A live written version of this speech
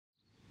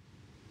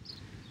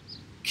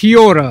Kia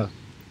ora,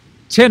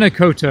 tēnā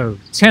koutou,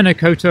 tēnā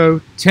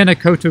koutou, tēnā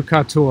koutou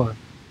katoa.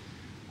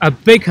 A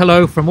big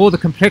hello from all the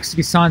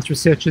complexity science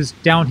researchers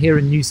down here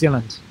in New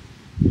Zealand.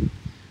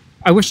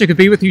 I wish I could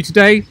be with you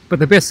today, but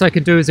the best I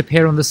can do is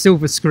appear on the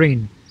silver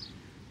screen.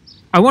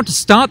 I want to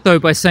start though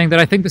by saying that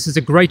I think this is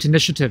a great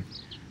initiative.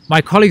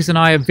 My colleagues and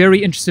I are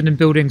very interested in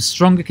building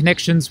stronger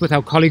connections with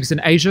our colleagues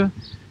in Asia,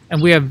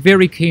 and we are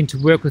very keen to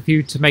work with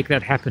you to make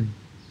that happen.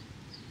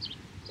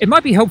 It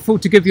might be helpful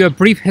to give you a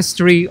brief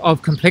history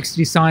of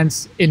complexity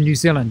science in New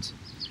Zealand.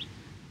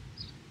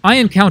 I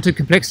encountered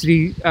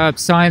complexity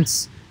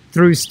science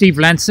through Steve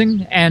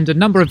Lansing and a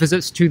number of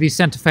visits to the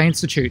Santa Fe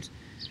Institute.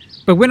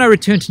 But when I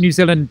returned to New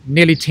Zealand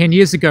nearly 10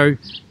 years ago,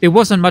 there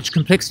wasn't much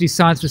complexity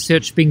science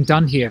research being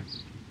done here.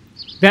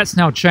 That's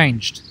now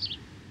changed.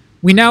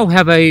 We now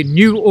have a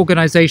new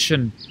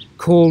organization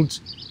called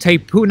Te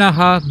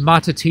Pūnaha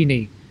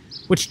Matatini,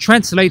 which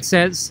translates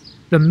as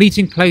the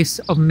meeting place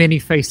of many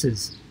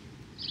faces.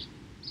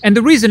 And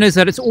the reason is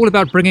that it's all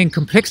about bringing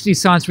complexity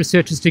science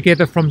researchers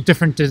together from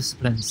different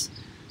disciplines.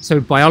 So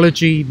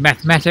biology,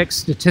 mathematics,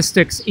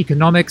 statistics,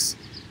 economics,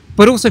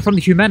 but also from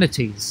the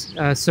humanities,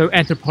 so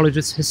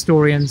anthropologists,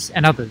 historians,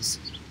 and others.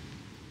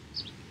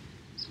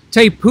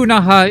 Te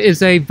Pūnaha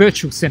is a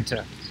virtual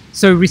center,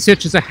 so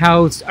researchers are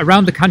housed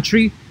around the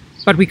country,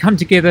 but we come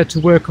together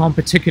to work on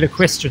particular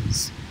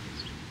questions.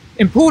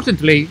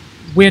 Importantly,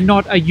 we're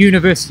not a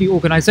university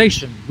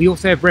organization. We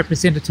also have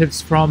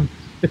representatives from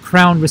the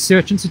Crown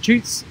Research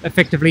Institutes,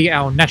 effectively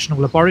our national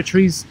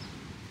laboratories,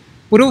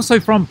 but also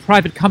from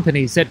private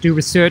companies that do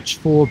research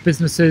for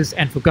businesses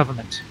and for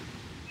government.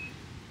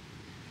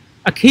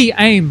 A key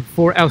aim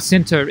for our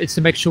centre is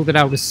to make sure that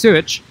our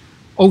research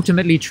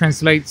ultimately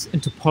translates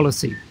into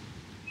policy.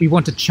 We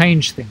want to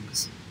change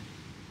things.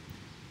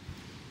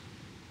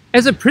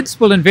 As a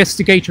principal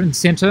investigator in the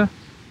centre,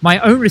 my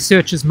own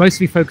research is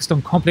mostly focused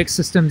on complex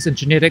systems in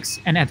genetics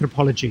and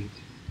anthropology,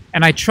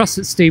 and I trust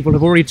that Steve will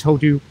have already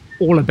told you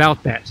all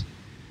about that.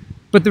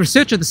 But the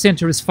research of the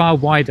centre is far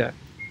wider.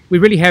 We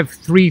really have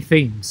three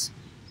themes.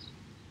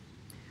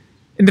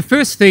 In the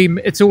first theme,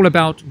 it's all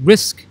about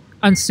risk,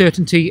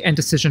 uncertainty, and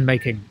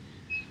decision-making.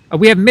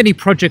 We have many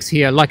projects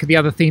here, like the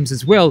other themes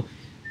as well,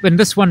 but in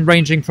this one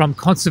ranging from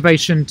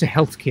conservation to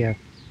healthcare.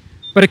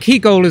 But a key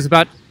goal is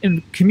about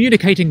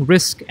communicating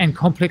risk and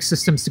complex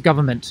systems to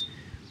government.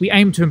 We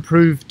aim to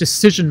improve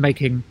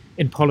decision-making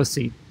in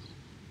policy.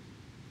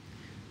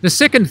 The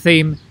second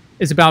theme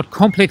is about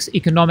complex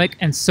economic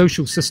and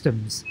social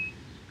systems.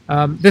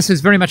 This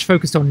is very much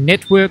focused on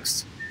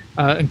networks,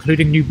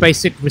 including new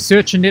basic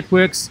researcher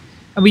networks,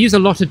 and we use a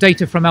lot of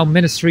data from our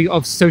Ministry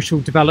of Social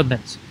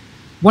Development.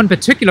 One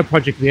particular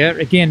project there,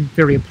 again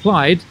very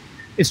applied,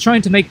 is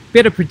trying to make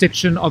better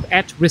prediction of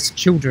at-risk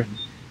children.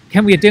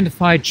 Can we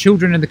identify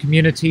children in the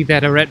community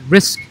that are at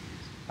risk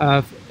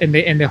in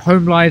their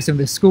home lives and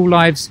their school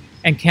lives,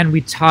 and can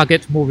we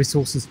target more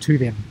resources to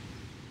them?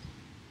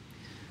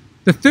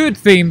 The third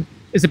theme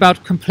is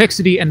about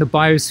complexity and the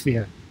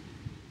biosphere.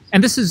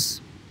 And this is,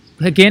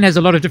 again, has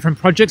a lot of different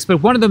projects,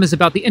 but one of them is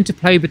about the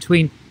interplay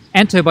between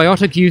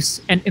antibiotic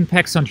use and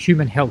impacts on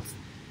human health.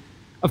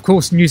 Of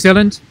course, New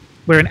Zealand,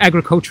 we're an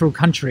agricultural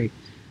country,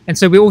 and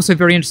so we're also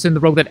very interested in the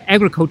role that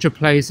agriculture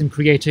plays in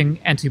creating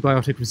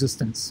antibiotic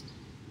resistance.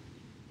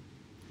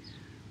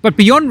 But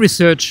beyond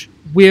research,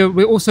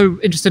 we're also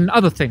interested in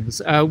other things.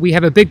 We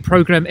have a big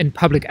program in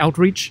public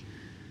outreach.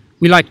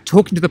 We like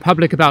talking to the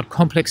public about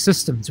complex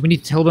systems. We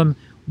need to tell them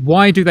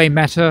why do they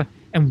matter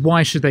and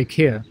why should they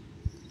care.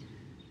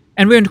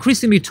 And we're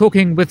increasingly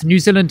talking with New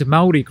Zealand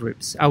Māori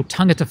groups, our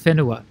tangata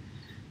whenua.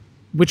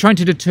 We're trying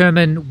to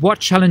determine what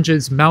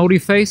challenges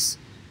Māori face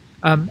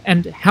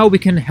and how we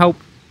can help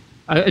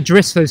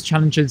address those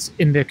challenges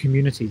in their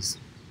communities.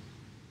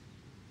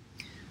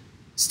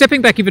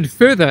 Stepping back even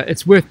further,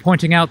 it's worth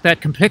pointing out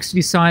that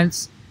complexity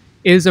science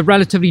is a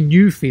relatively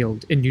new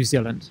field in New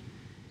Zealand.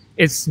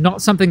 It's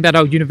not something that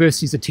our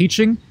universities are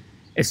teaching.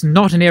 It's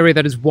not an area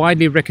that is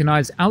widely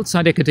recognized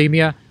outside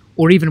academia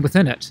or even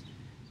within it.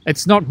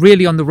 It's not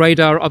really on the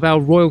radar of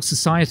our Royal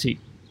Society.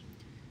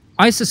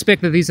 I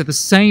suspect that these are the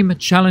same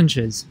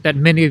challenges that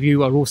many of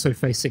you are also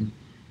facing,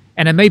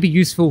 and it may be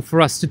useful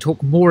for us to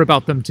talk more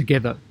about them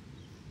together.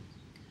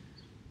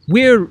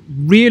 We're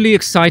really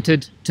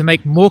excited to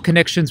make more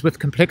connections with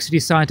complexity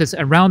scientists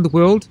around the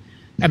world,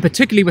 and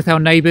particularly with our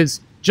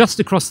neighbours just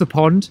across the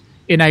pond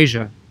in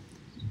Asia.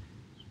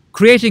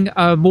 Creating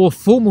a more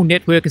formal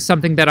network is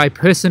something that I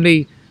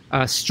personally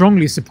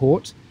strongly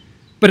support,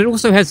 but it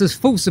also has the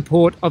full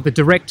support of the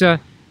director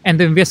and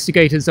the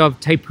investigators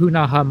of Te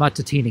Pūnaha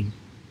Matatini.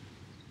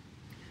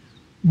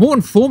 More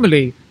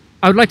informally,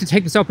 I would like to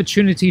take this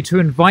opportunity to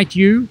invite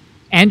you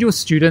and your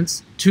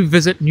students to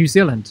visit New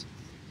Zealand.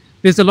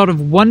 There's a lot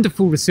of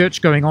wonderful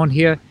research going on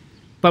here,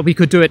 but we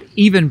could do it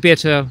even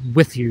better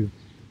with you.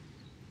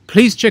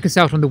 Please check us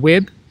out on the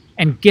web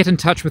and get in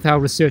touch with our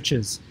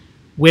researchers.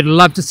 We'd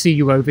love to see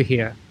you over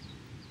here.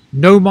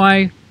 Nau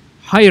mai,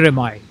 haere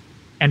mai,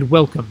 and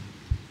welcome.